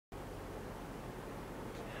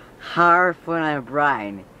Hard for my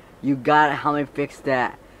brain. You gotta help me fix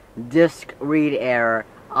that disk read error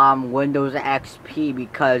on Windows XP,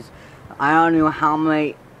 because I don't know how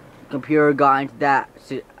my computer got into that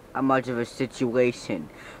much of a situation.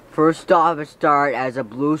 First off, it started as a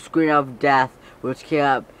blue screen of death, which came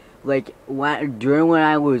up like during when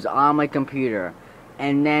I was on my computer,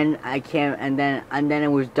 and then and then it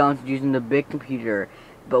was done using the big computer.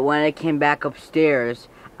 But when I came back upstairs,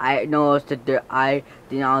 I noticed that I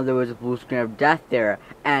didn't know there was a blue screen of death there,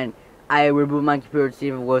 and I rebooted my computer to see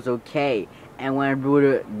if it was okay. And when I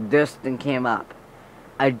rebooted, this thing came up: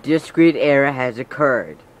 a disk read error has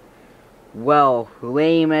occurred. Well,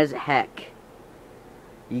 lame as heck.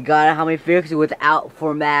 You gotta help me fix it without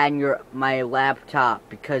formatting my laptop,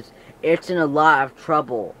 because it's in a lot of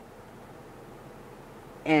trouble.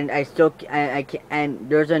 And I can't, and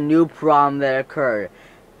there's a new problem that occurred.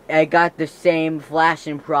 I got the same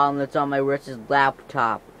flashing problem that's on my wrist's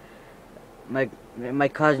laptop. My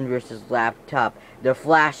cousin's wrist's laptop. The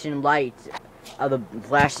flashing light, the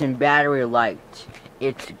flashing battery light.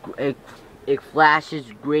 It flashes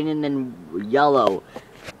green and then yellow.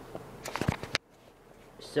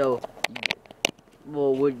 So,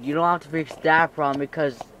 well, you don't have to fix that problem,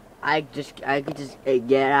 because I could just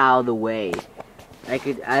get out of the way.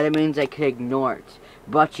 That means I could ignore it.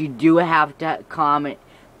 But you do have to comment,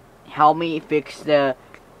 help me fix the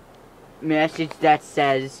message that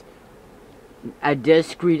says a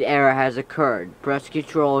disk read error has occurred. Press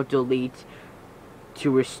CTRL delete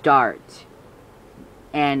to restart.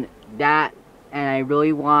 And I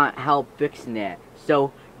really want help fixing it.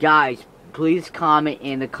 So, guys, please comment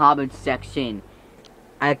in the comments section.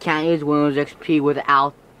 I can't use Windows XP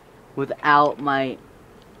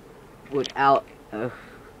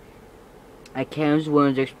I can't use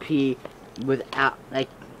Windows XP without, like,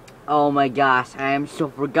 oh my gosh, I am so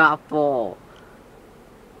forgetful.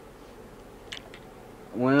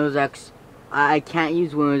 I can't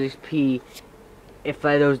use Windows XP if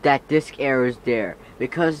that disk error is there,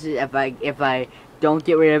 because if I don't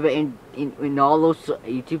get rid of it in all those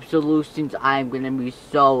YouTube solutions, I'm gonna be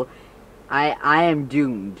I am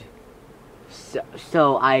doomed.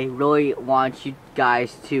 So I really want you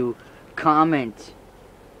guys to comment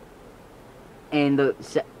in the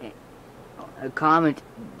comment.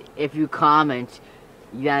 If you comment,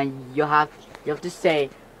 then you have to say,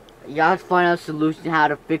 you have to find out a solution how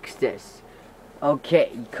to fix this.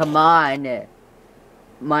 Okay, come on.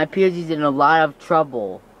 My PC's in a lot of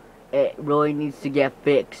trouble. It really needs to get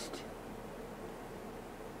fixed.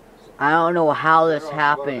 I don't know how this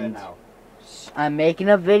happened. I'm making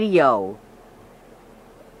a video.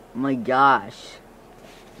 Oh my gosh.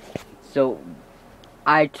 So,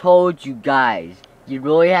 I told you guys, you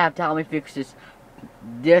really have to help me fix this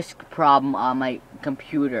disk problem on my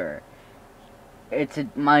computer. It's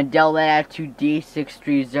my Dell Latitude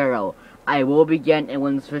D630. I will be getting a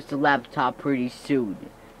Windows Vista laptop pretty soon.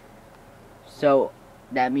 So,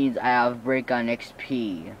 that means I have a break on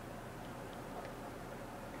XP.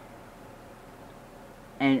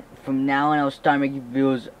 And from now on, I'll start making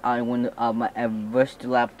videos on my Vista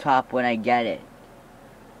laptop when I get it.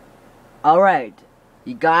 Alright,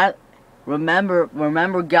 you got,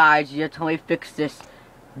 remember guys, you have to help me fix this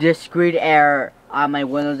disk read error on my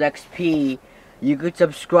Windows XP. You could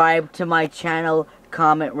subscribe to my channel,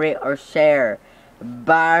 comment, rate, or share.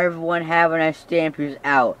 Bye everyone, have a nice day, and peace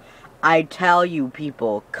out. I tell you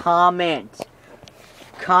people, comment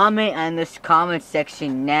on this comment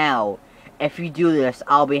section now. If you do this,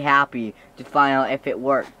 I'll be happy to find out if it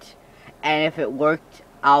worked. And if it worked,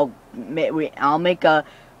 I'll make a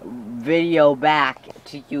video back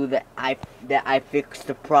to you that I fixed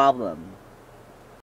the problem.